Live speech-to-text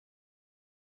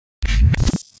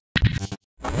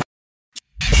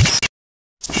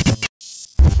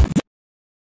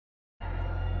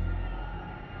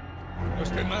Los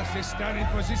demás están en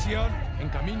posición. En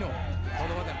camino.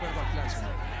 Todo va de acuerdo al plan, señor.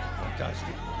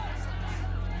 Fantástico.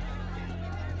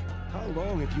 How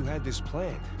long have you had this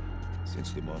planned?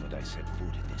 Since the moment I set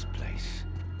foot in this place.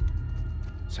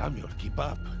 Samuel, keep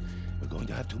up. We're going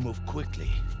to have to move quickly.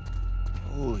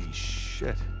 Holy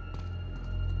shit.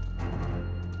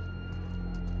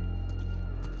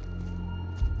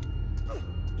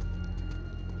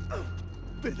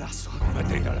 Pedazo.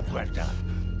 Mantenga la puerta.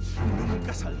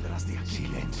 Nunca saldrás de aquí.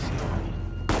 Silencio.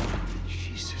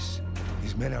 Jesus.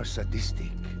 These men are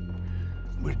sadistic.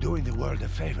 We're doing the world a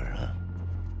favor, huh?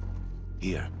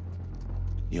 Here.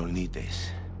 You'll need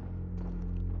this.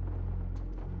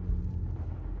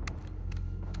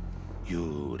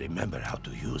 You remember how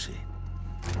to use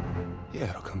it? Yeah,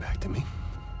 it'll come back to me.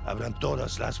 Abran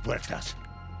todas las puertas.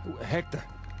 Hector,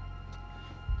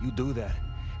 you do that,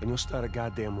 and you'll start a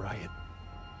goddamn riot.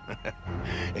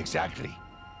 Exactly.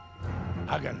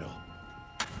 Háganlo.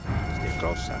 Stay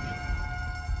close, Samuel.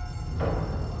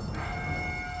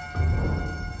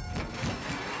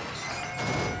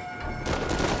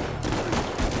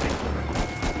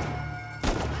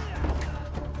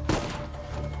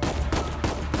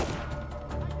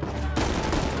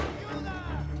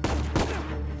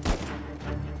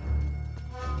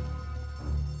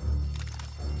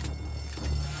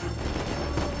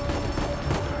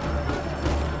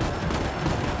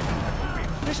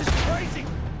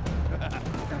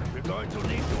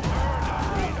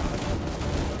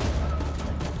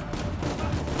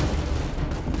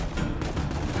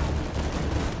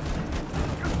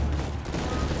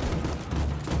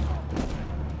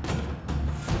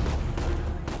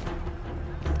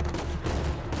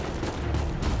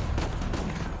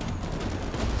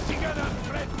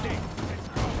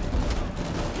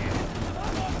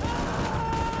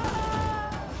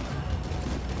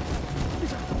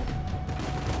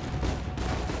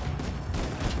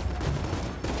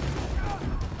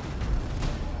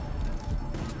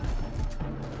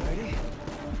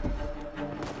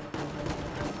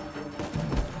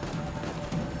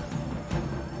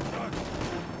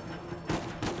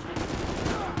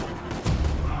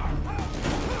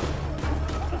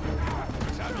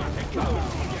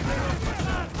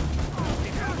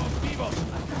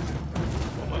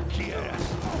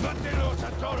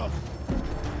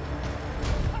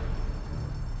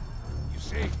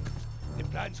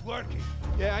 Working.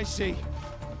 Yeah, I see.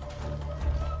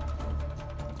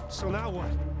 So now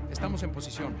what? Estamos en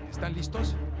posición. ¿Están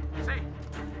listos? Sí.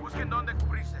 Busquen dónde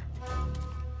cubrirse.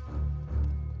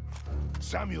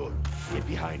 Samuel, get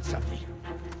behind something.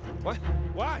 What?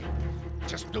 Why?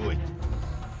 Just do it.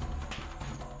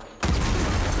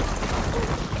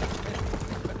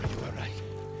 Are you all right?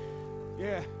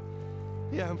 Yeah.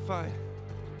 Yeah, I'm fine.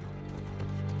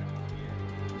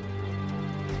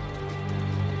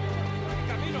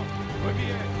 Muy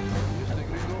bien. Este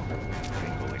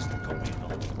gringo está conmigo.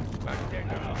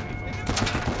 Manténgalo vivo.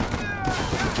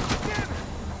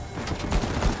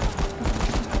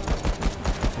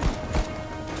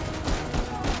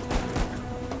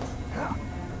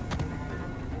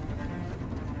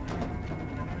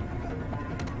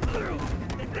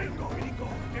 ¡Te tengo, gringo!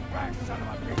 ¡Qué pasa,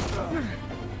 salvaje!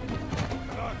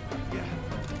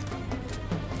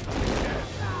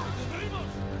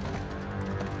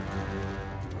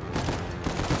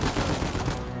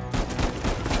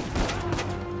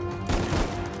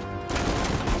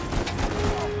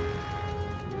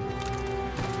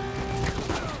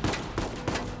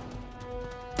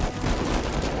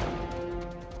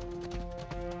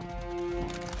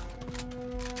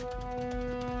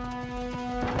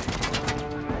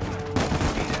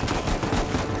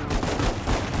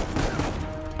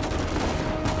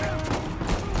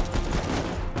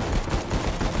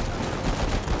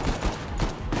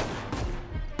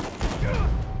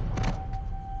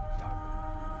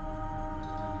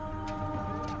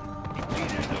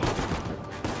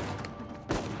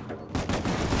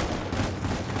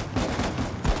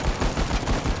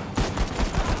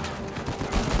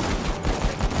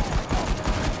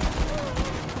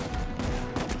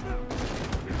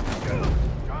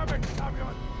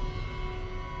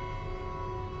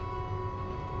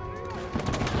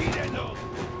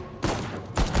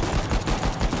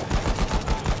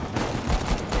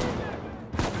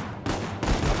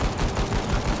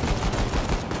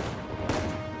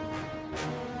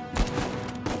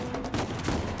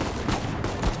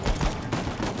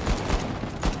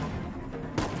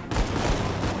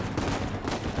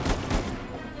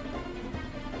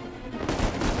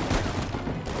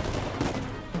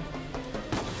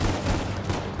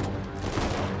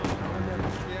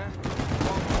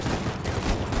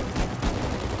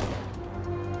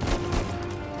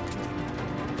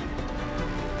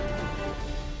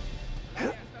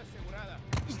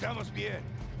 Vamos bien.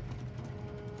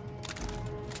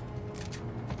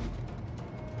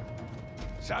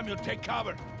 Samuel, take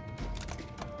cover.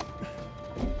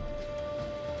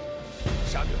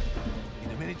 Samuel,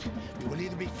 in a minute, we will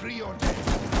either be free or dead.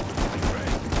 My friend.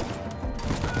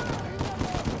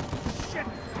 Shit!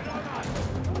 Get on us!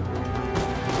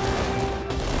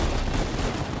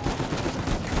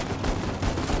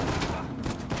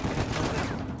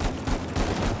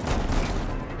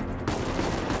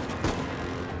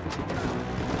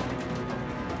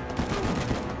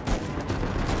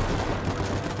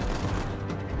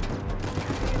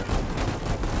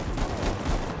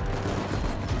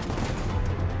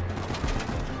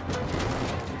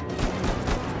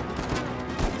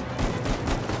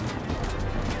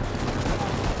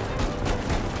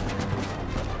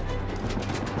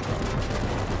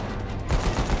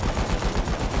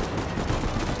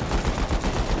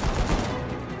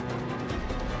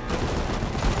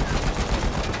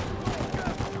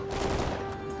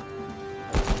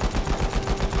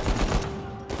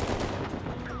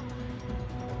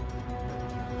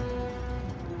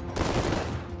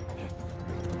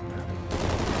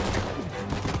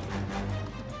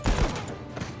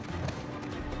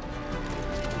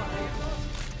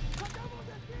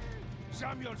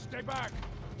 Samuel, stay back!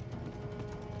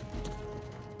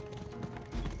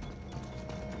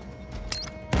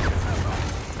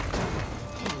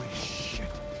 Holy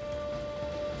shit!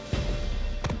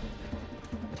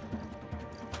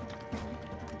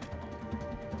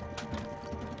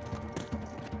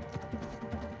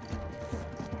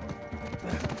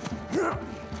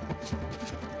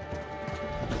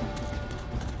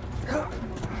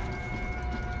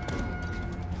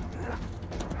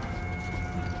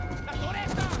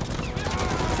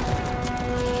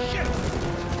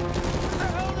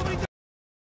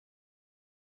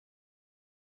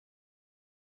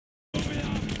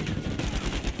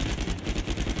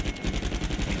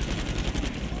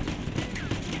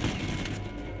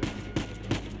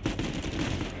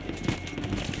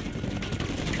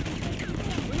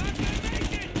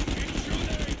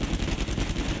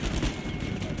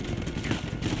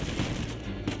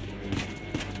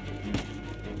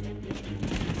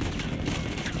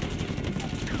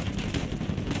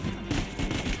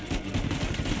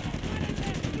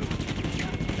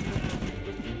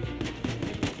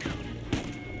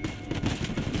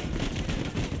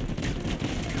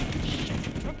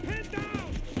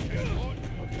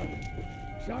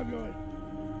 Samuel!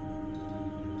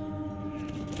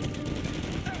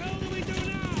 What the hell do we do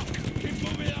now? Keep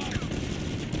moving on!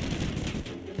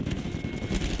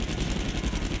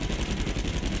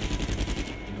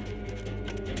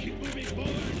 Keep moving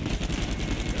forward!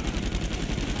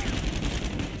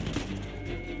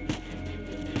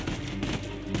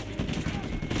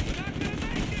 We're not gonna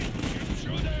make it! Keep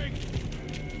shooting!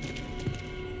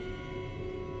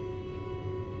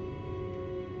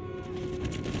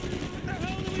 What the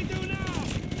hell do we do now?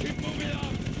 Keep moving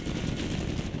on!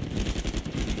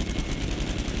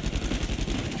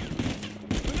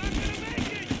 We're not gonna make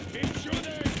it! Keep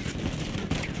shooting!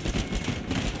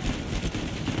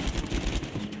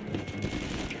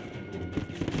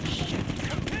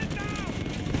 Come head down!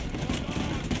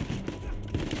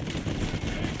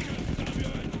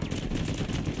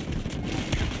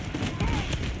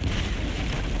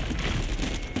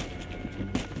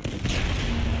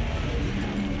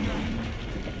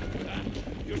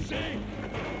 You're safe!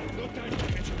 No time to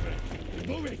catch your breath!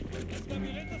 Moving! Las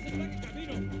camionetas están en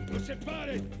camino. ¡No se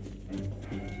paren!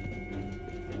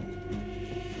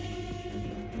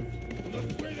 ¡Nos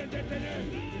pueden detener!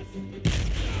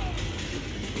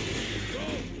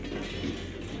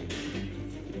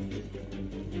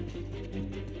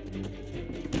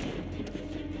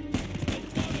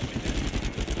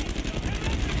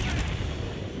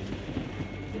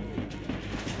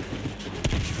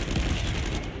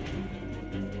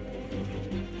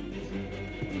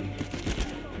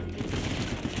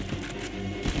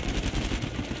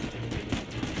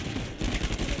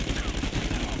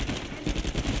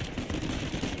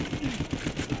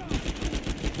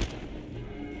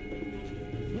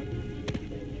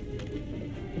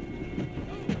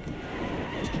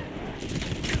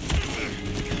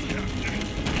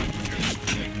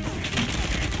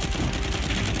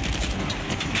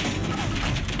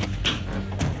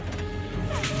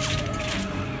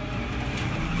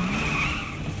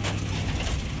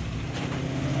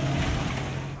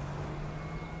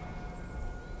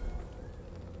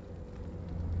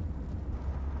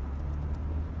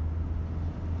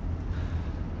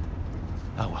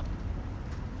 Agua.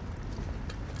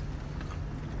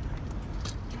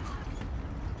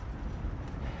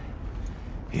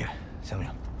 Here,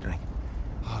 Samuel, drink.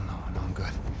 Oh, no. I'm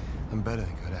good. I'm better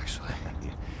than good, actually.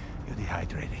 You're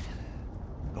dehydrated.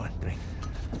 Go on, drink.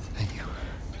 Thank you.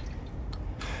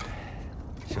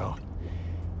 So,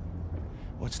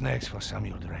 what's next for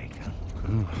Samuel Drake,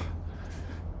 huh?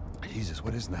 Jesus,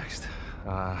 what is next?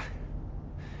 I'm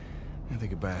gonna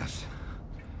take a bath.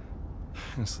 I'm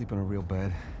gonna sleep on a real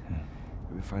bed.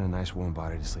 Maybe find a nice warm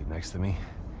body to sleep next to me.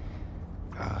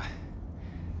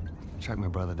 Track my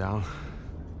brother down.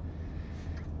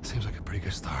 Seems like a pretty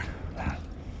good start.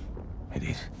 It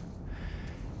is.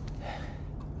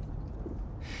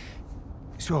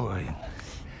 So,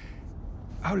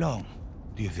 how long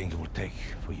do you think it will take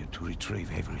for you to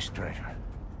retrieve Avery's treasure?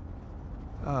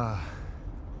 I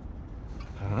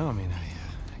don't know. I mean,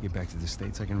 I get back to the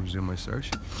States, I can resume my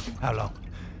search. How long?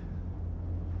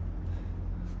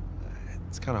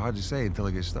 It's kind of hard to say until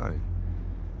I get started.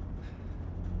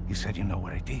 You said you know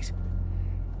where it is.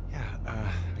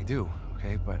 Yeah, I do,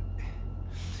 okay? But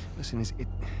listen,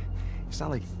 it's not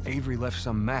like Avery left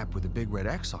some map with a big red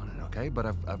X on it, okay? But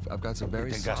I've got some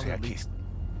very solid leads.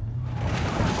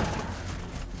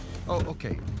 Oh,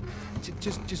 okay.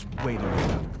 Just wait a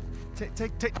minute.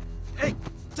 Hey,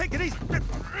 take it easy.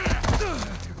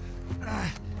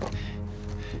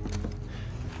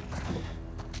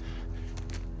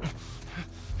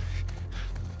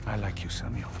 I like you,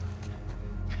 Samuel.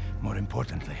 More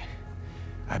importantly,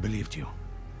 I believed you.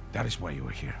 That is why you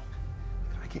were here.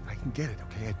 I can get it,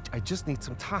 okay? I just need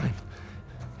some time.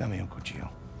 Dame un cuchillo.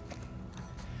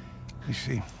 You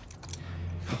see,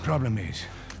 the problem is,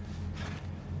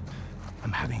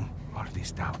 I'm having all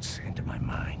these doubts into my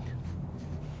mind.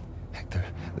 Hector,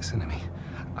 listen to me.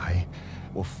 I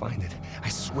will find it. I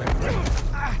swear.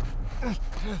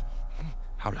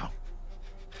 How long?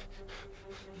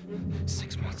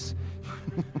 6 months.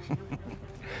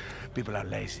 People are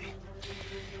lazy.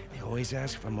 They always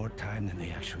ask for more time than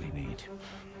they actually need.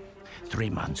 3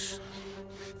 months.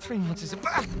 3 months is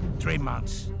 3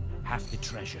 months. Half the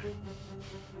treasure.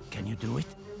 Can you do it?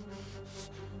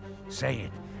 Say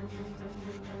it.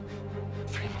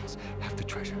 3 months, half the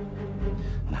treasure.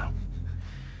 Now,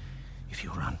 if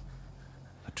you run,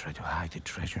 or try to hide the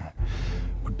treasure,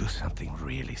 or do something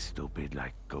really stupid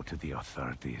like go to the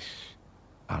authorities,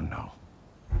 I'll know.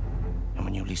 And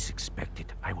when you least expect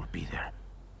it, I will be there.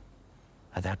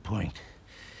 At that point,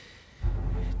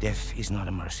 death is not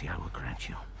a mercy I will grant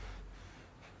you.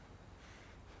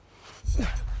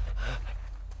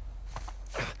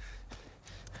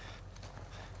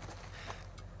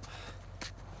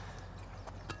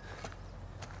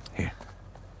 Here.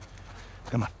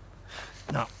 Come on.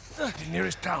 Now, the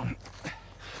nearest town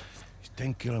is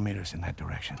 10 kilometers in that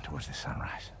direction towards the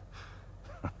sunrise.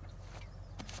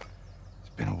 It's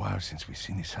been a while since we've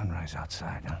seen the sunrise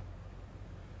outside, huh?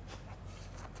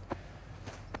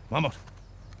 Vamos.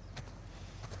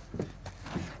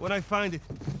 When I find it...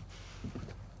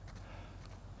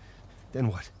 Then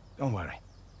what? Don't worry.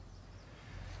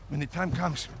 When the time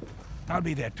comes, I'll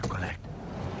be there to collect.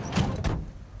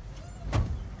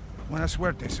 Buena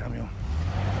suerte, Samuel.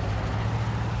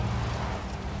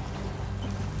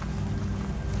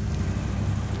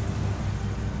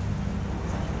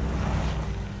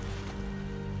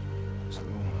 So,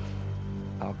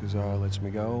 Alcazar lets me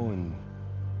go, and...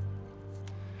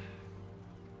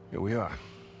 here we are.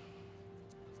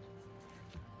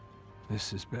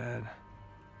 This is bad.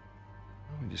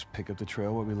 We just pick up the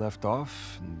trail where we left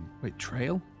off, and... Wait,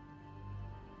 trail?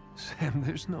 Sam,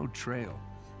 there's no trail.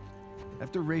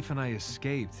 After Rafe and I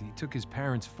escaped, he took his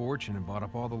parents' fortune and bought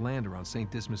up all the land around St.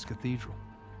 Dismas Cathedral.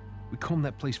 We combed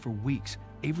that place for weeks.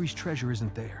 Avery's treasure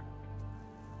isn't there.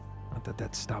 Not that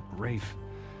that stopped Rafe.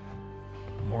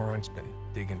 The moron's been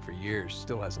digging for years,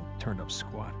 still hasn't turned up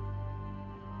squat.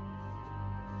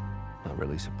 Not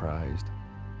really surprised.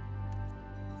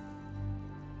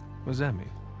 What does that mean?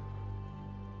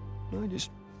 I just,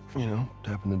 you know,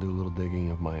 happened to do a little digging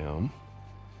of my own.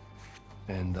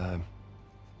 And,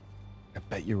 I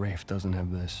bet you Rafe doesn't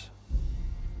have this.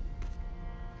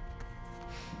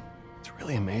 It's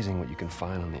really amazing what you can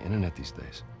find on the internet these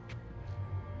days.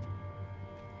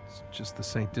 It's just the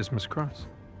St. Dismas cross.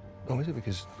 Oh, is it?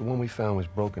 Because the one we found was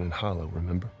broken and hollow,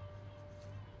 remember?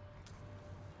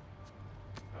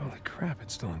 Holy crap,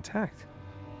 it's still intact.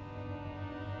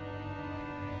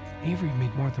 Avery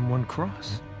made more than one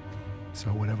cross. So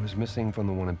whatever's missing from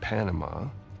the one in Panama...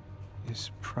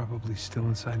 is probably still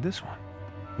inside this one.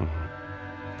 Mm-hmm.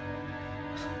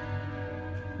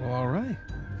 Well, all right.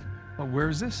 Well, where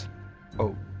is this?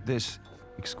 Oh, this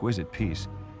exquisite piece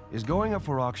is going up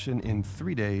for auction in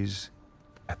 3 days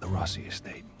at the Rossi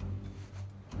estate.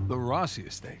 The Rossi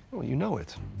estate. Oh, you know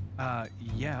it.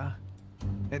 Yeah.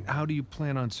 And how do you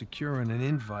plan on securing an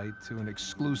invite to an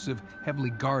exclusive, heavily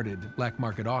guarded black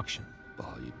market auction?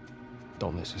 Well, you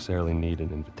don't necessarily need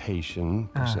an invitation,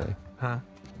 per se. Huh?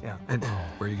 Yeah. And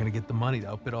where are you gonna get the money to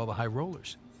outbid all the high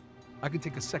rollers? I could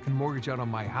take a second mortgage out on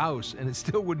my house, and it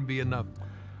still wouldn't be enough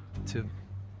to...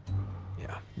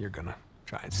 Yeah, you're gonna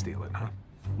try and steal it, huh?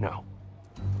 No.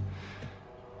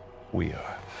 We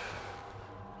are.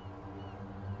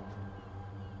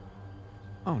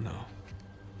 Oh, no.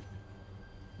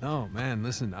 No, man,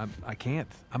 listen, I can't.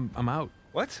 I'm out.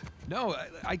 What? No,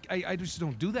 I just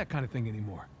don't do that kind of thing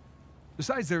anymore.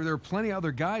 Besides, there are plenty of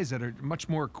other guys that are much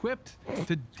more equipped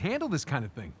to handle this kind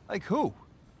of thing. Like who?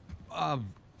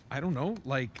 I don't know,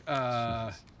 like,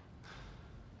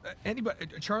 anybody,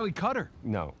 Charlie Cutter.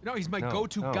 No. No, he's my No,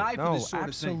 go-to no, guy for this sort of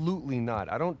absolutely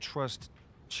not. I don't trust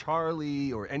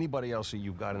Charlie or anybody else that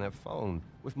you've got on that phone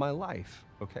with my life,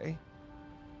 okay?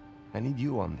 I need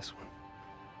you on this one.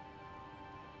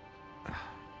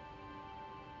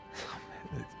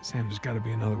 thing. Sam, there's got to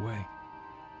be another way.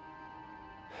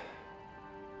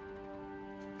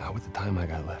 Not with the time I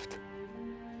got left.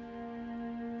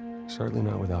 Certainly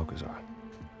not with Alcazar.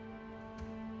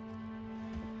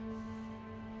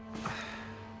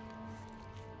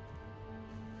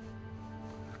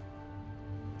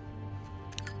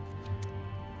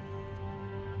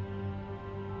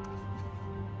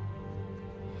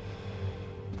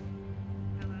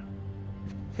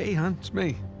 Hey, hon, it's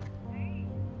me.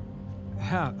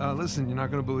 Yeah, listen, you're not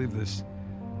gonna believe this.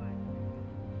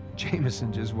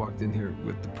 Jameson just walked in here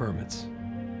with the permits.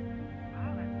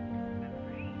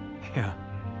 Yeah.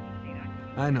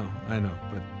 I know,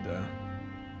 but,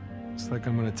 it's like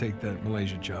I'm gonna take that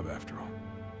Malaysia job after all.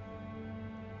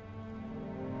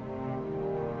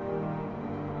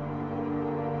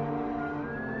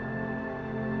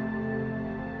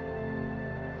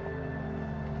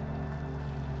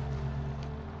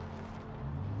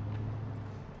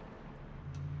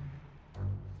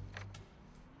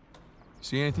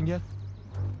 See anything yet?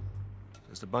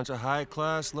 Just a bunch of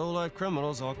high-class, low-life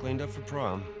criminals all cleaned up for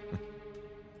prom.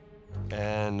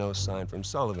 And no sign from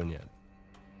Sullivan yet.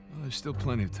 Well, there's still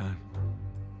plenty of time.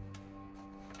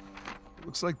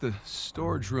 Looks like the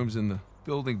storage room's in the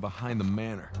building behind the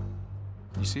manor.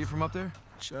 You see it from up there?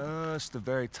 Just the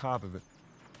very top of it.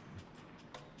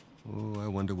 Oh, I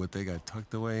wonder what they got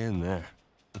tucked away in there.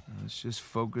 Let's just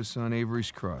focus on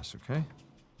Avery's Cross, okay?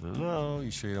 No,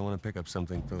 you sure you don't want to pick up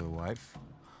something for the wife?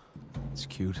 It's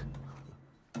cute.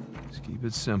 Just keep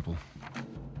it simple.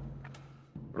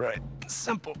 Right.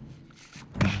 Simple.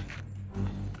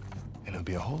 And it'd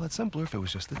be a whole lot simpler if it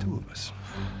was just the two of us.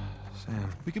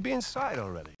 Sam. We could be inside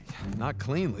already. Not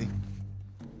cleanly.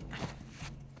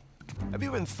 Have you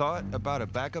even thought about a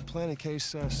backup plan in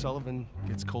case Sullivan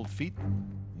gets cold feet?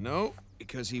 No,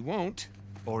 because he won't.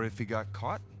 Or if he got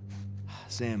caught?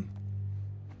 Sam,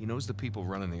 he knows the people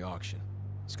running the auction.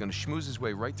 He's gonna schmooze his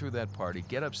way right through that party,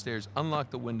 get upstairs,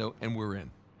 unlock the window, and we're in.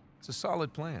 It's a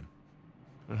solid plan.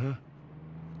 Uh-huh.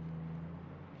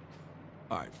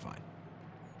 All right, fine.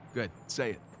 Good,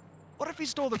 say it. What if he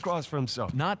stole the cross for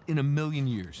himself? Not in a million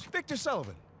years. Victor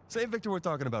Sullivan. Same Victor we're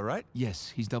talking about, right?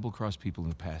 Yes, he's double-crossed people in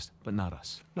the past, but not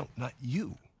us. No, not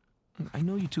you. I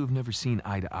know you two have never seen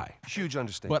eye to eye. Huge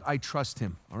understanding. But I trust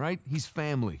him, all right? He's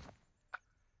family.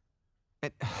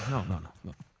 And, no.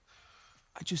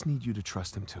 I just need you to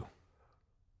trust him, too.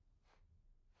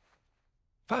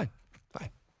 Fine.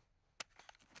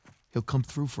 He'll come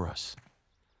through for us.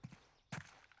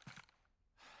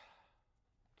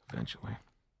 Eventually.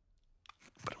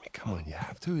 But I mean, come on, you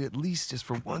have to at least just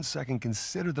for 1 second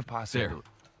consider the possibility.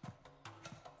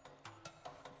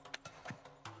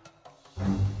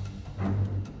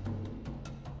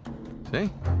 See?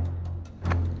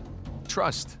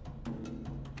 Trust.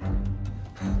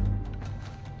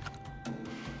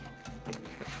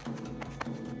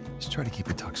 Just try to keep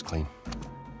your tux clean.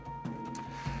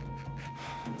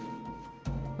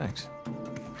 Thanks.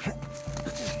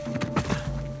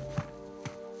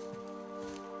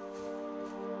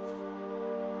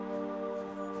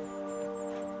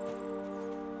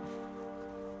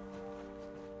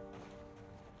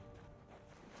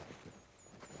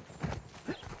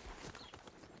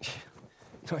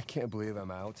 I can't believe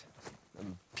I'm out. I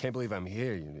can't believe I'm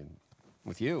here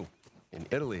with you. In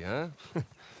Italy, huh?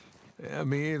 Yeah,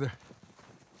 me either.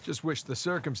 Just wish the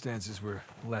circumstances were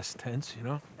less tense, you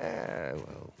know?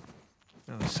 Well.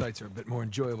 Well, the sights are a bit more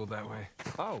enjoyable that way.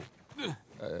 Oh.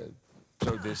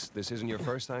 So this isn't your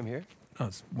first time here? No,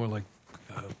 it's more like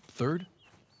third.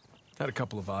 Had a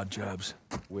couple of odd jobs.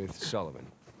 With Sullivan?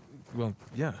 Well,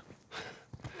 yeah.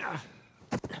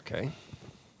 Okay.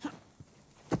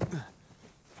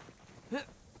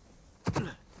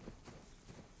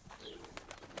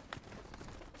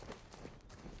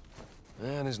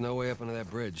 And there's no way up under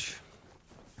that bridge.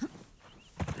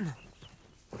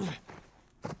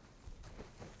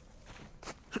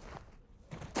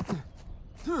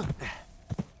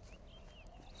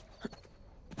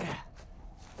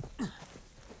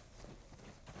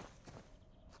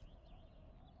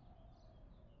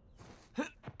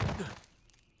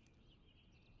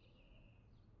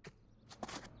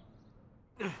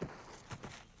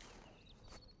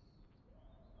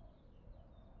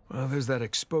 Well, there's that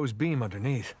exposed beam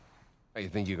underneath. Oh, you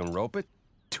think you can rope it?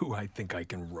 Do I think I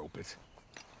can rope it?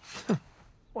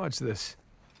 Watch this.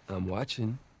 I'm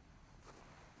watching.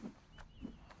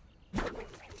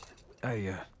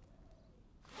 I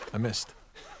missed.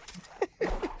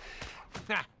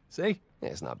 See? Yeah,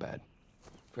 it's not bad.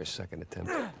 For a second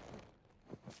attempt.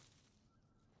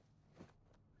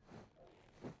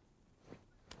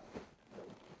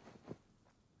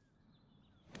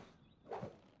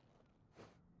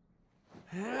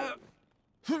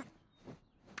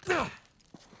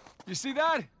 You see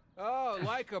that? Oh,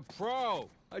 like a pro.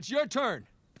 It's your turn.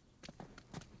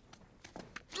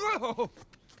 Oh!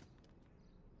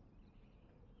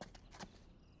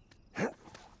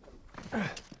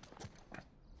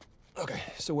 Okay,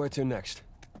 so where to next?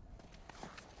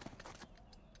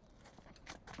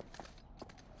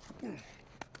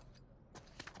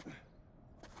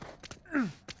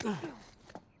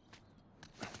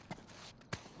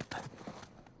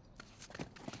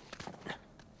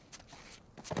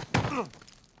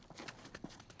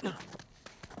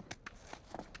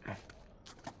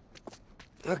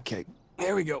 Okay,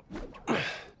 here we go.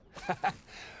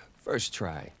 First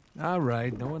try. All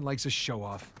right, no one likes a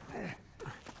show-off.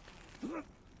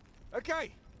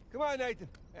 Okay, come on, Nathan.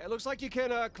 It looks like you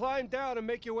can climb down and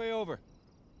make your way over.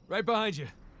 Right behind you.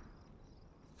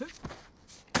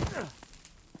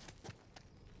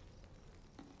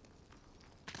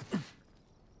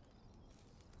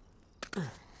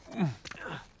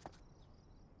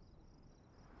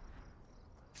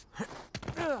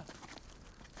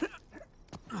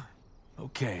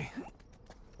 Okay.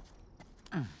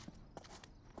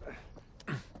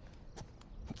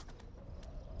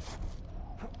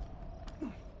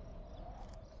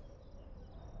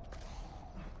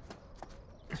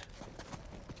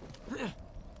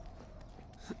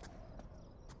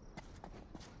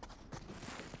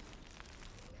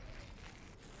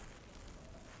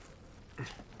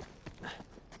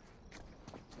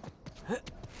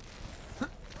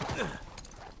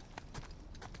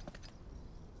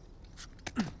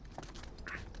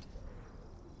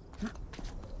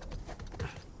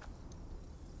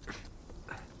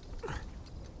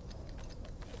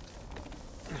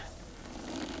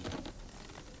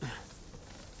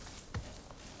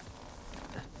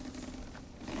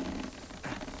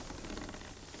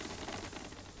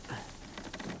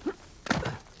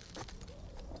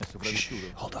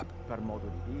 Shh, hold up. Per modo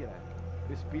di dire,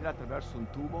 respira attraverso un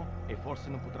tubo e forse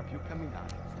non potrà più camminare.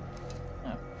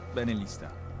 Bene lì sta.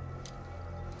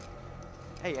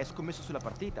 Ehi, hai scommesso sulla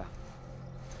partita?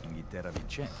 Inghilterra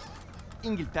vincente.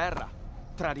 Inghilterra,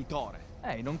 traditore.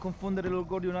 Ehi, non confondere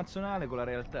l'orgoglio nazionale con la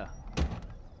realtà.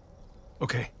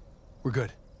 Okay, we're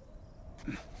good.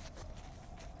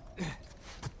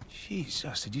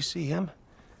 Jesus, did you see him?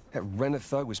 That rented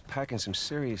thug was packing some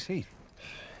serious heat.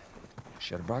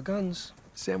 Should have brought guns.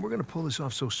 Sam, we're gonna pull this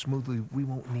off so smoothly, we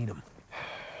won't need them.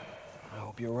 I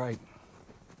hope you're right.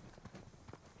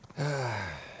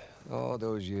 All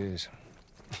those years.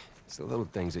 It's the little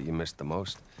things that you miss the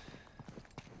most.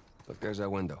 Look, there's that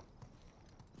window.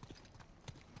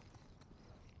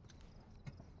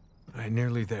 All right,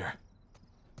 nearly there.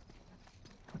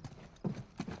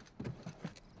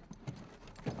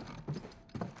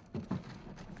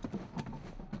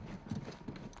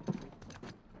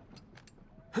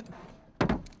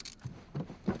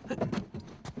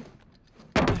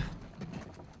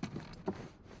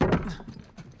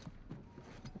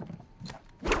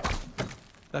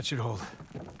 That should hold.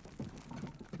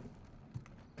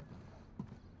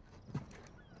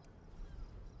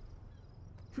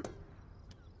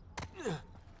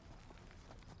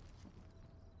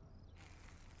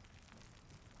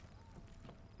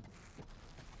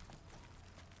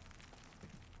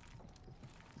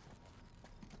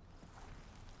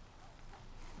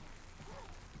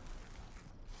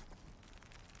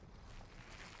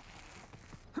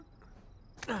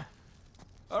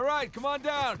 All right, come on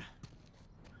down.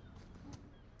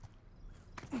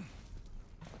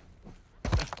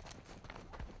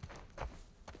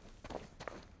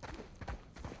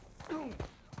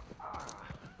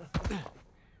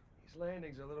 These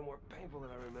landings are a little more painful than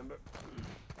I remember.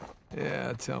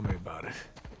 Yeah, tell me about it.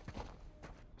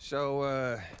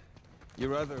 So,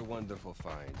 Your other wonderful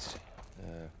finds.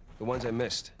 The ones I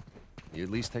missed. You at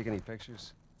least take any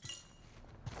pictures?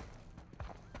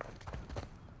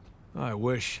 I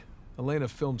wish. Elena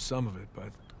filmed some of it,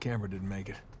 but the camera didn't make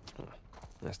it. Huh.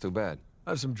 That's too bad.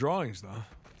 I have some drawings, though.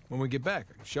 When we get back,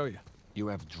 I can show you. You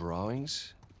have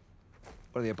drawings?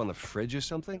 What, are they up on the fridge or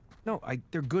something? No,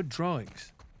 they're good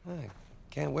drawings. I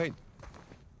can't wait.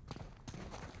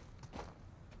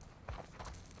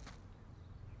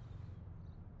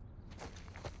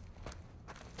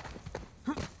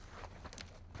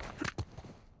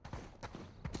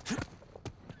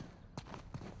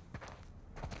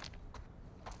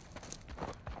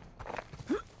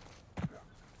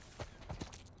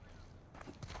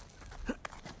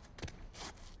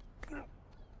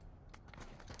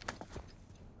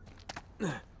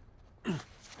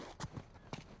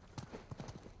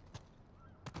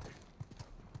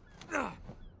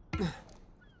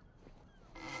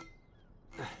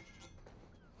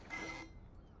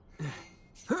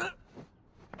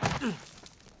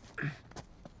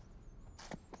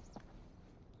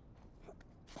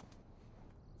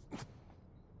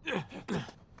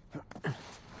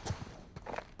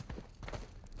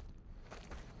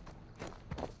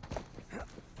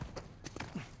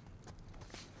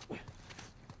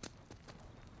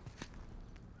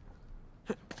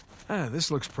 Ah,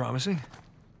 this looks promising.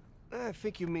 I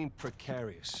think you mean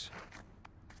precarious.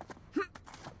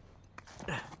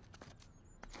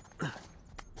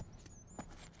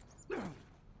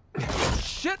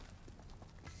 Shit!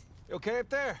 You okay up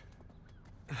there?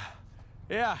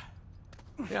 Yeah.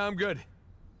 Yeah, I'm good.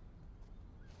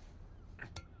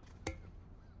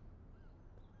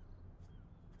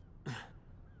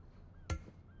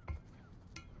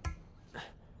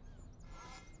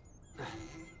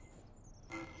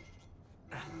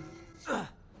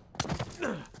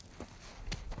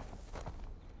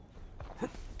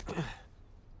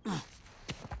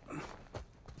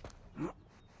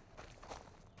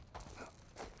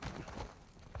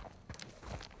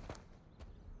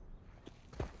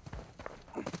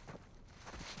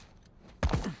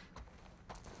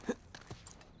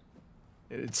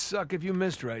 It'd suck if you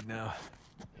missed right now.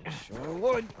 Sure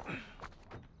would.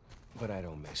 But I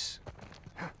don't miss.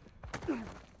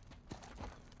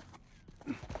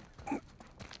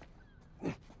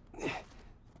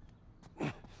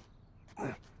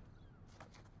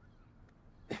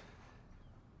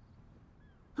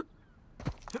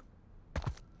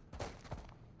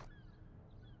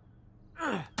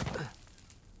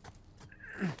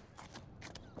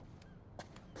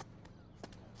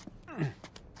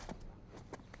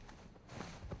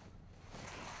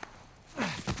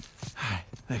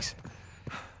 Thanks.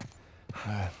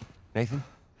 Nathan?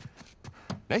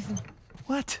 Nathan?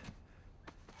 What?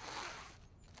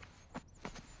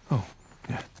 Oh,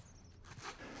 yeah.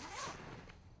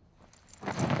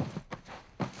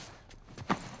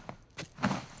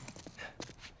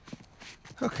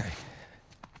 Okay.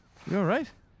 You all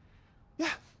right? Yeah.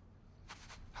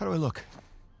 How do I look?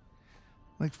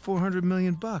 Like 400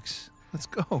 million bucks. Let's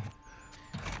go. All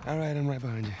right, I'm right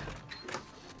behind you.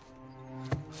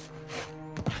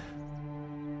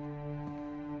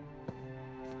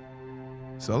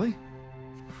 Sully?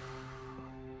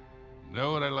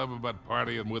 Know what I love about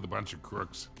partying with a bunch of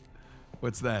crooks?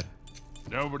 What's that?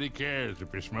 Nobody cares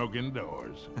if you smoke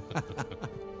indoors.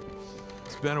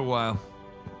 It's been a while.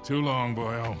 Too long,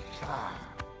 boyo.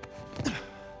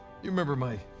 You remember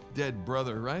my dead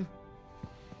brother, right?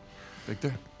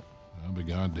 Victor? I'll be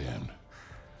goddamned.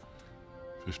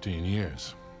 15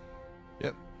 years.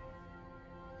 Yep.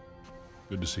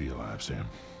 Good to see you alive, Sam.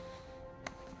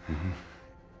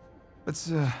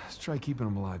 Let's try keeping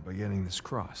him alive by getting this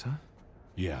cross, huh?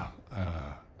 Yeah,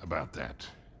 about that.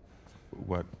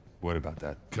 What about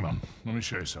that? Come on, let me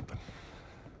show you something.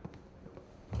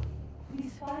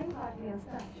 This fine Guardian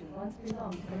statue once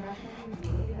belonged to the National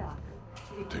Museum of Iraq.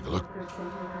 Take a look.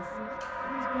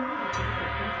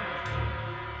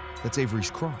 That's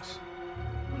Avery's cross.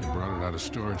 They brought it out of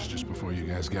storage just before you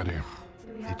guys got here.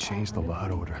 They changed the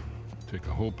lot order. Took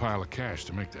a whole pile of cash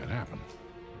to make that happen.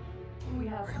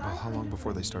 About how long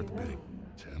before they start the bidding?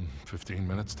 10, 15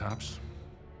 minutes tops.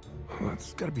 Well,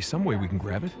 there's got to be some way we can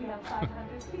grab it.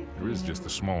 There is just a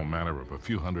small matter of a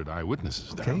few hundred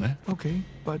eyewitnesses down there. Okay,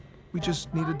 but we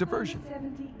just need a diversion.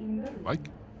 Like?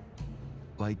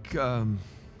 Like I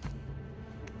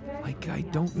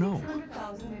don't know.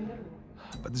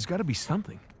 But there's got to be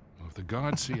something. Well, if the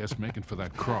guards see us making for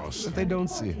that cross, If they don't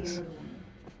see us.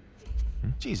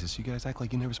 Jesus, you guys act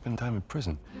like you never spent time in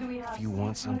prison. If you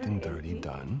want something dirty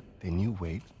done, then you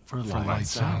wait for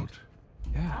lights out.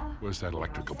 Yeah. Where's that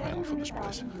electrical panel for this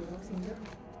place?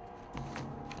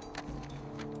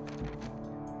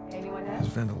 There's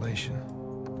ventilation.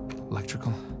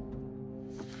 Electrical.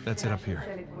 That's it up here.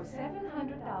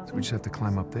 So we just have to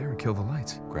climb up there and kill the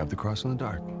lights. Grab the cross in the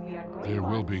dark. There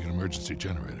will be an emergency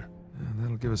generator. And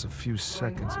that'll give us a few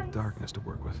seconds of darkness to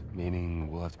work with.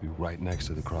 Meaning we'll have to be right next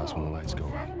to the cross when the lights go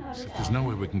out. Except there's no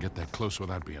way we can get that close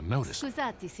without being noticed.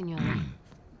 Scusate, signora.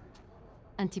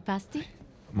 Antipasti?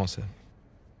 I'm all set.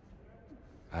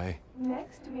 Hi.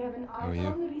 Next, we have an How are you?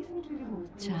 icon recently removed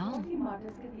from Ciao. the Holy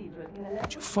Martyrs Cathedral in a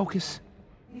Would you focus?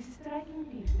 This striking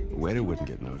piece depicts Waiter wouldn't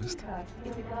Jesus get noticed. Christ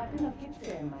in the Garden of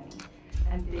Gethsemane.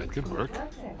 And That dates could from work. the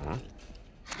 3rd century. Huh?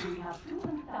 We have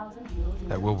 200,000 euros in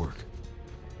That will work.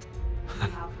 We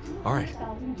have All right.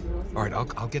 200,000 euros in All right,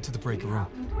 I'll get to the breaker room.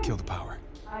 Kill the power.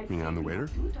 I You mean I'm the waiter?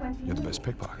 220 You're the best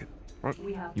pickpocket.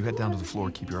 We have You head down to the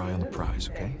floor, keep your eye on the prize,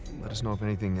 okay? Let us know if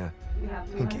anything, We have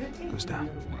hinky 280 goes down.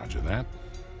 Roger that.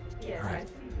 Yes, All right. I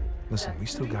see. Listen, we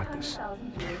still got this.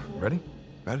 300,000 euros in Ready?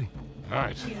 Ready? All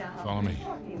right, We now have follow me.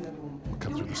 240 in the room. We'll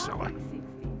cut through the cellar.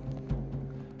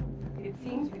 It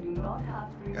seems we do not have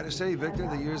to. Gotta say, Victor,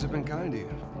 the years have been kind to you.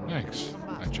 Thanks.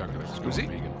 That chocolate is Was he?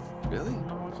 going vegan. Really?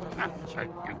 Are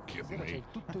you kidding me?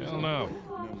 Hell no.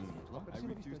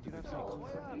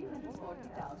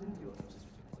 340,000 euros.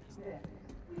 There.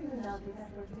 We will now take our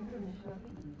first intermission of the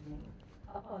evening.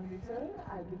 Upon return,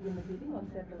 I'll begin the bidding on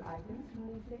several items from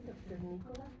the estate of Sir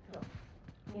Nicholas Trump.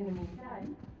 In the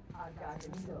meantime, our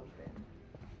garden is open.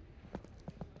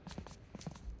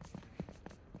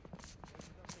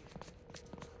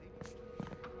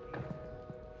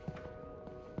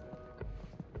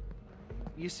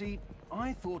 You see,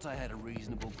 I thought I had a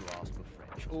reasonable grasp of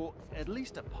French, or at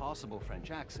least a passable French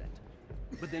accent.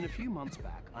 But then a few months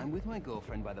back, I'm with my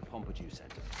girlfriend by the Pompidou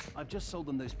Center. I've just sold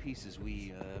them those pieces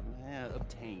we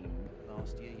obtained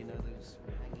last year, you know, those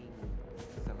hanging...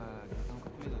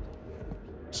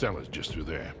 Cellar's just through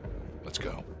there. Let's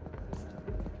go.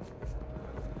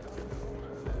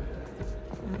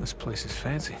 This place is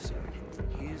fancy.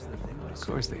 Here's the thing. Of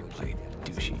course they played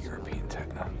douchey European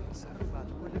techno.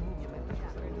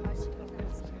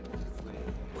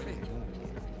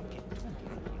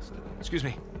 Excuse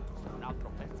me.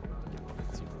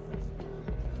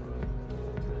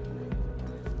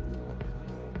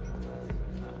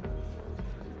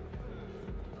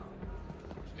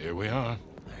 Here we are.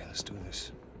 Hey, let's do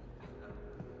this.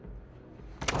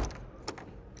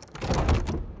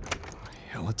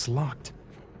 Hell, it's locked.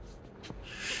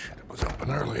 Shit, it was open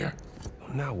earlier.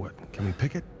 Now what? Can we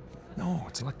pick it? No,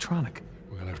 it's electronic.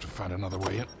 We're gonna have to find another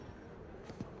way in.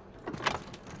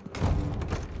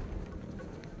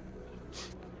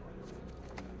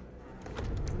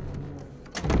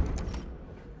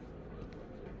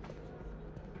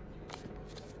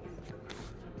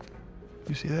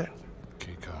 You see that?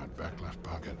 Key card, back left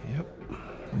pocket. Yep.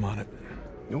 I'm on it.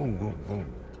 Whoa, whoa, whoa.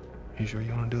 You sure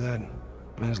you want to do that?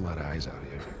 There's a lot of eyes out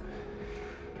here.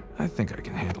 I think I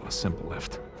can handle a simple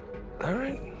lift. All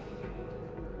right.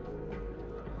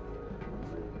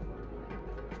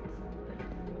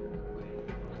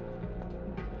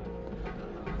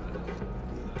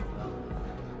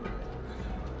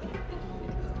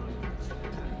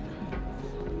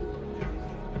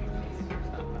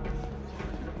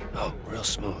 Oh, real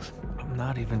smooth. I'm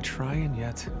not even trying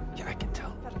yet. Yeah, I can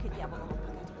tell. Perché diavolo non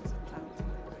pagate così tanto?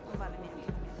 Non vale neanche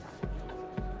la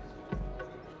metà.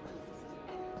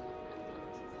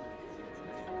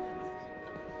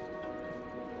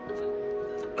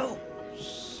 Oh,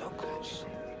 so close.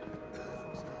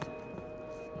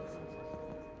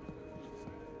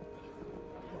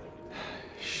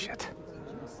 Shit.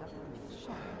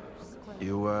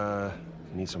 You,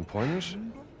 need some pointers?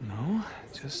 No,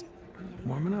 just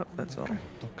warming up, that's all.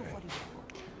 Okay.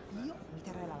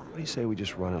 What do you say we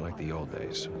just run it like the old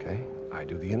days, okay? I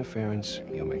do the interference,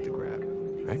 you make the grab,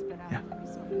 right? Yeah,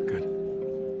 good.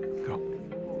 Go.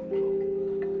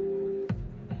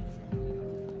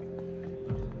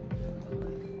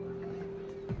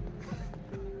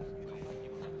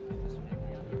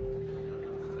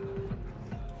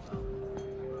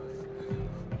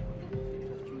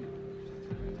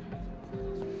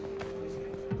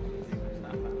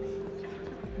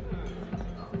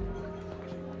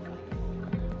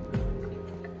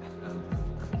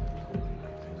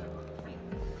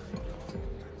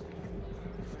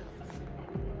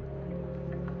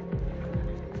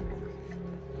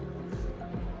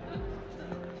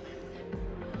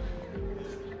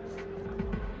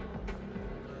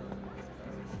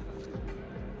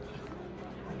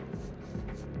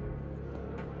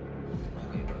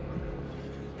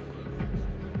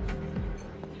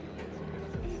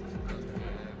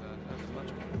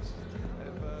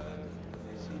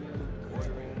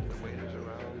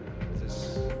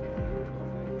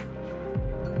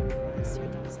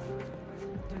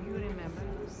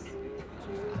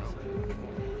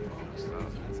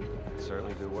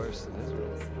 tourist in Israel.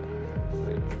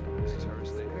 Wait, this is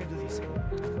tourist there. Where do these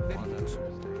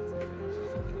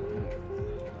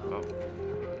Oh.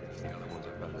 The other ones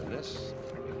are better than this.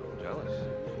 I'm jealous.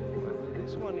 But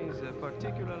this one is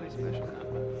particularly special.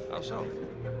 How so?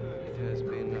 It has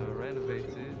been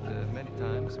renovated many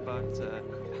times, but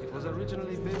it was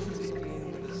originally built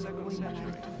in the 2nd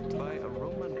century by a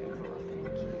Roman emperor,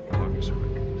 Marcus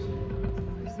Aurelius.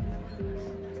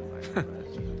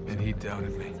 And he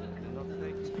doubted me.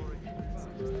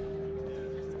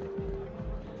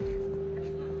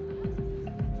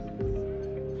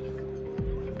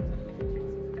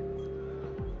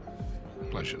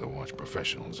 Pleasure to watch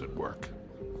professionals at work.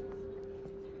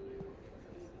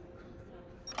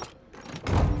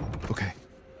 Okay.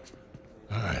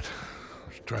 All right,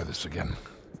 let's try this again.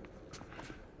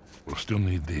 We'll still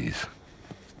need these.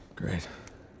 Great.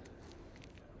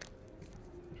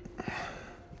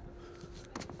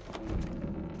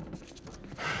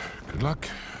 Good luck.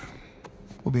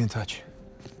 We'll be in touch.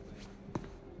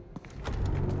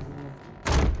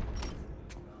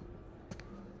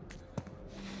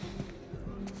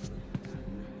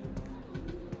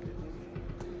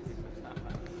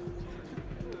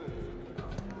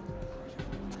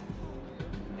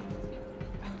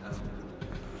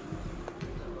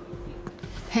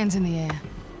 Hands in the air.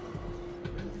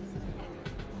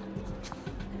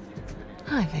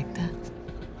 Hi, Victor.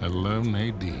 Hello,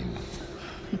 Nadine.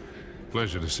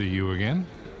 Pleasure to see you again.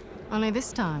 Only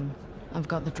this time, I've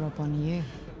got the drop on you.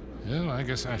 Well, I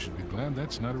guess I should be glad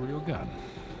that's not a real gun.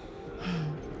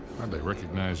 Hardly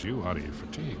recognize you out of your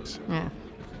fatigues. Yeah.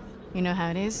 You know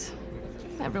how it is?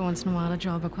 Every once in a while, a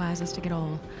job requires us to get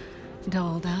all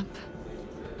dolled up.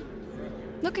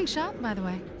 Looking sharp, by the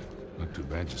way. Not too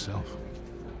bad yourself.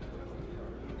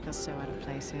 Feels so out of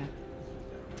place here.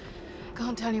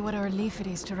 Can't tell you what a relief it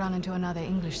is to run into another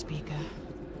English speaker.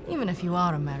 Even if you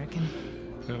are American.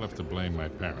 They'll have to blame my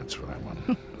parents for that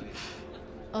one.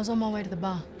 I was on my way to the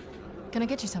bar. Can I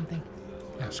get you something?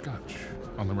 Yeah, scotch.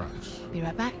 On the rocks. Be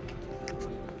right back.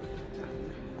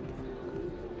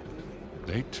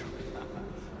 Date?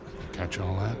 Catch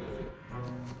all that?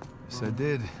 Yes, I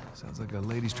did. Sounds like a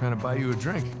lady's trying to buy you a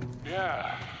drink.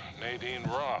 Yeah, Nadine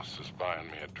Ross is buying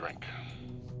me a drink.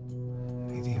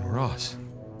 Nadine Ross?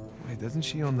 Wait, doesn't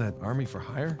she own that Army for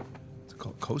Hire? It's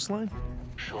called Coastline?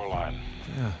 Shoreline.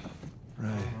 Yeah,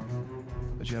 right.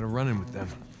 But you had a run-in with them.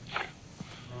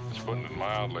 That's putting it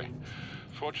mildly.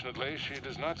 Fortunately, she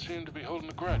does not seem to be holding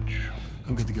a grudge.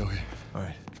 I'm good to go here. All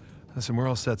right. Listen, we're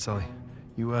all set, Sully.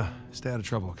 You, stay out of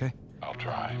trouble, okay? I'll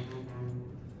try.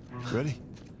 Ready?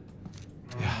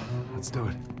 Yeah, let's do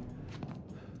it.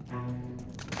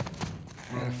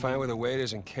 Gotta find where the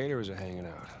waiters and caterers are hanging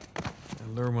out.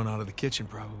 And lure one out of the kitchen,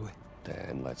 probably.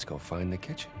 Then let's go find the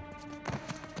kitchen.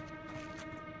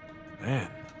 Man,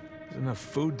 there's enough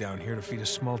food down here to feed a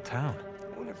small town.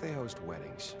 I wonder if they host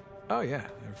weddings. Oh, yeah,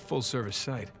 they're a full-service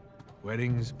site.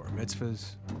 Weddings, bar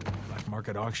mitzvahs, black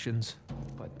market auctions.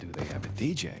 But do they have a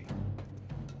DJ?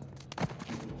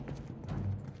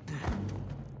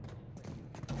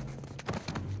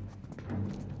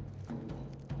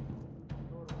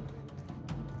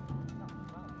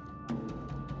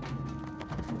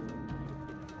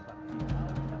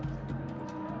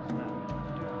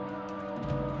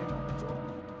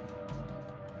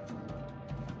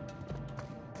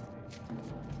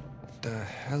 The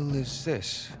hell is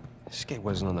this? This gate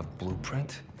wasn't on the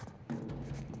blueprint.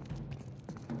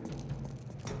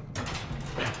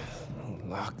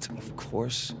 Locked, of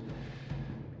course.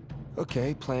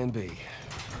 Okay, plan B.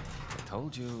 I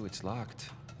told you it's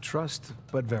locked. Trust,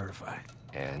 but verify.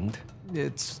 And?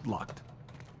 It's locked.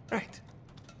 Right.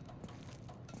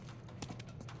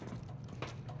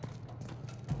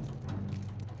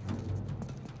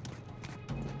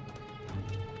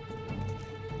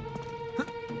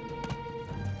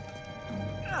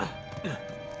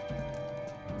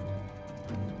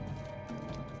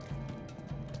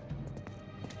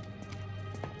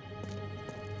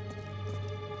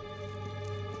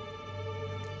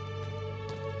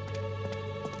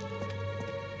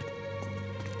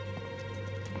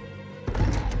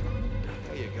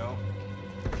 There you go.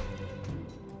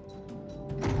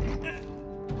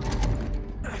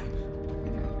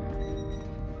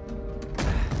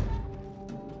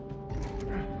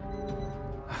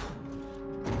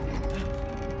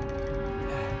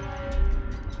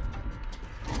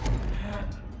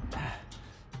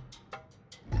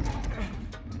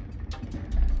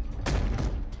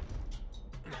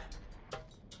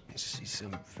 I see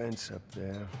some fence up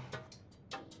there.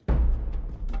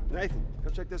 Nathan,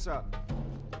 come check this out.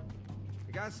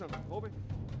 I got something. Hold it.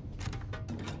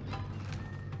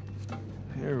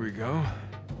 Here we go.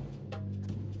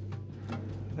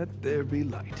 Let there be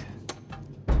light.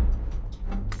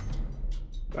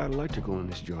 Got electrical in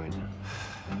this joint.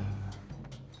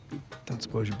 Don't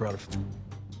suppose you brought a...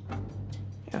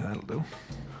 Yeah, that'll do.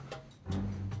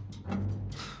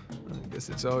 I guess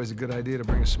it's always a good idea to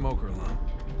bring a smoker along.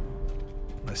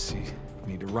 Unless you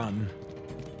need to run.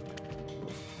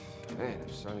 Man,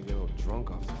 I'm starting to get a little drunk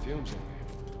off the fumes in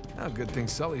here. Oh, good thing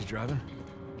Sully's driving.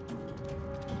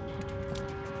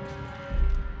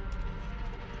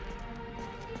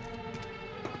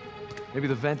 Maybe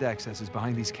the vent access is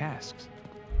behind these casks.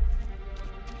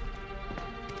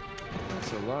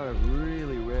 That's a lot of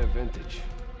really rare vintage.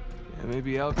 Yeah,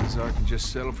 maybe Alcazar can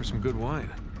just settle for some good wine.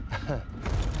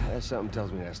 That something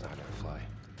tells me that's not gonna fly.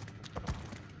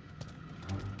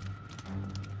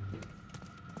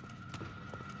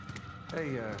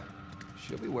 Hey,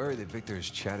 should we worry that Victor is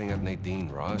chatting up Nadine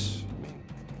Ross? I mean,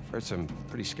 I've heard some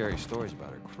pretty scary stories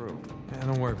about her crew. Yeah,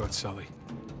 don't worry about Sully.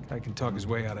 Guy can talk his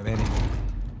way out of anything.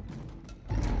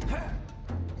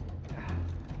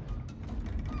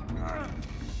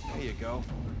 There you go.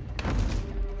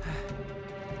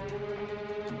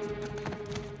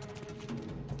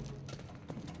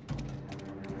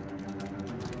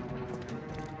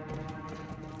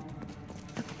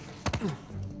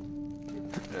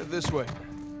 This way.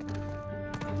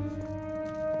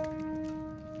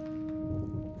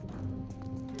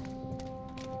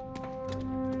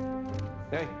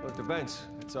 Hey, look, the vents.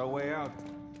 It's our way out.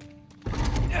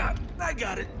 Yeah, I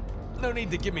got it. No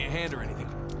need to give me a hand or anything.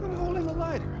 I'm holding a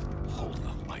lighter. Holding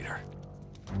a lighter.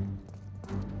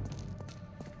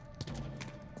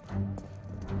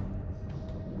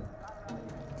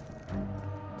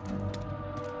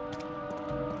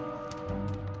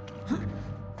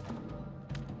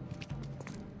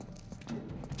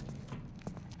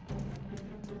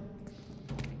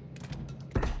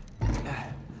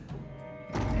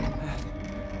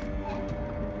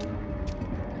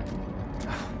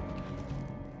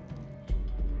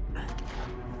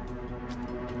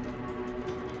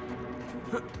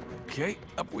 Okay,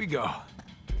 up we go.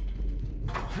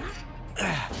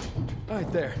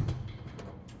 Right there.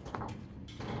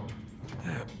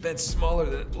 That's smaller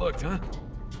than it looked, huh?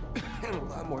 And a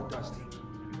lot more dusty.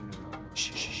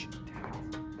 Shh, shh, shh.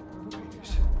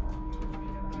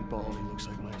 Baldy looks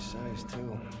like my size,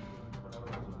 too.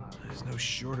 There's no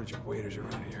shortage of waiters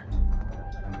around here.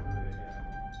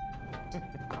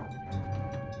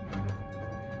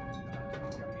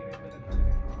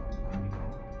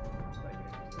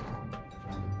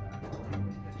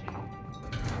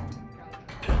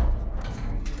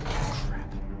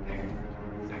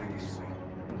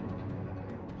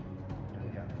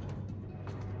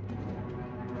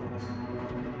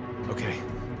 Okay.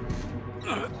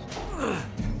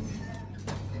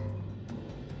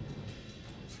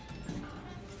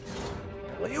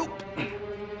 Alley-oop.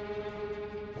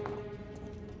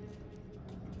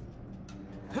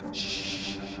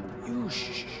 Shh. You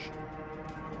shh.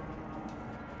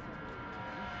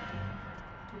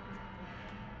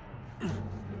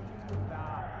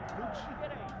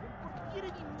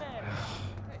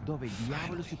 Dove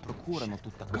diavolo si procurano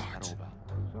tutta questa roba?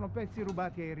 Sono pezzi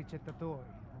rubati ai ricettatori.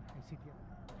 Ai siti...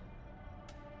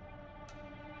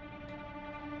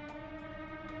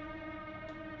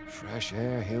 Fresh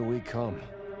air, here we come.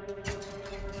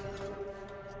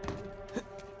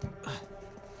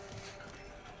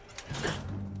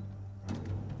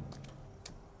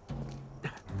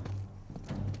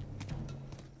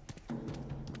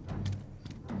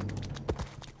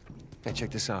 Hey, check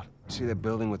this out. See that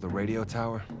building with the radio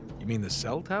tower? You mean the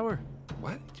cell tower?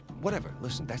 What? Whatever.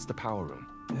 Listen, that's the power room.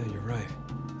 Yeah, you're right.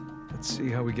 Let's see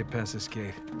how we get past this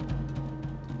gate.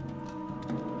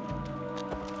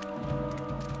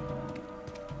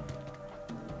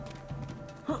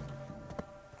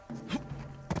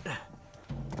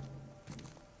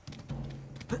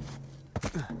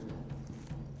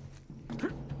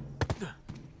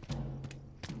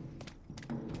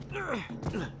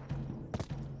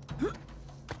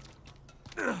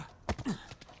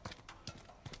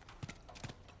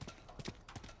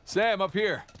 Sam, up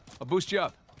here. I'll boost you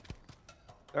up.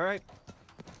 All right.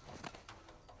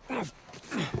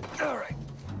 All right.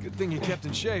 Good thing you kept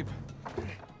in shape.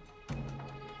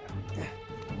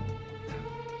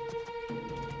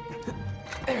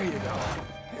 There you go.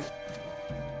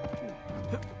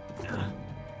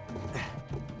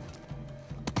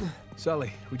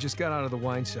 Sully, we just got out of the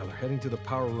wine cellar, heading to the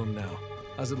power room now.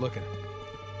 How's it looking?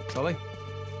 Sully?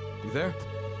 You there?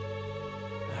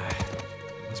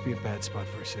 Must be a bad spot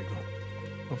for a signal.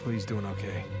 Hopefully he's doing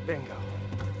okay. Bingo.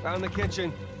 Found the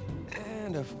kitchen.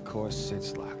 And of course,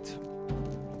 it's locked.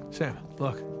 Sam,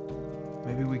 look.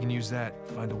 Maybe we can use that,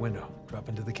 find a window. Drop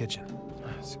into the kitchen.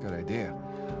 That's a good idea.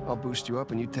 I'll boost you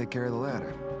up and you take care of the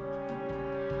ladder.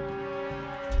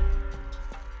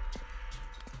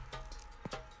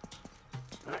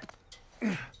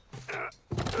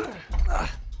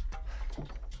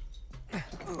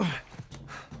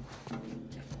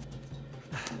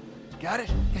 Got it?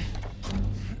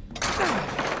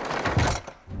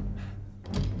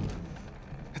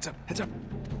 Heads up, heads up.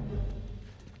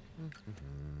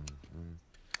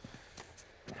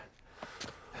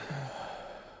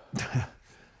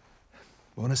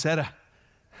 Buonasera.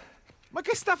 Ma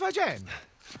che sta facendo?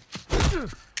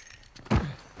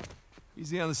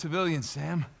 Easy on the civilians,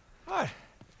 Sam. What?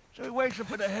 So he wakes up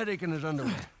with a headache in his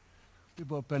underwear. We've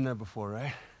both been there before,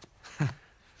 right?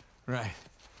 Right.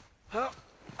 Well,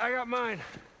 I got mine.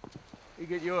 You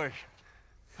get yours.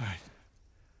 All right.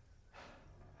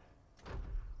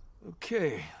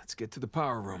 Okay, let's get to the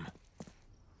power room.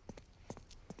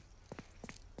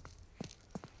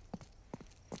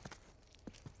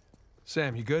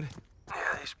 Sam, you good?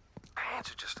 Yeah, these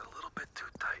pants are just a little bit too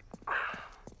tight.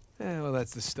 Yeah, well,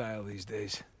 that's the style these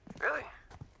days. Really?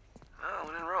 Oh,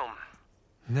 when in Rome.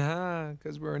 Nah,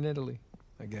 because we're in Italy.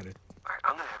 I get it. All right,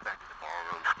 I'm gonna head back to the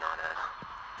ballroom. Not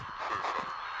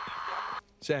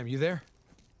Sam, you there?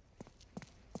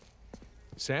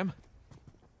 Sam?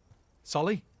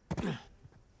 Sully?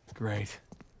 Great.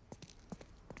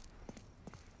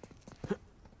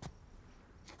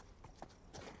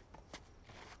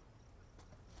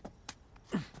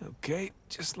 Okay,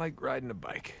 just like riding a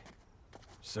bike.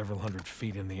 Several hundred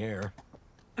feet in the air.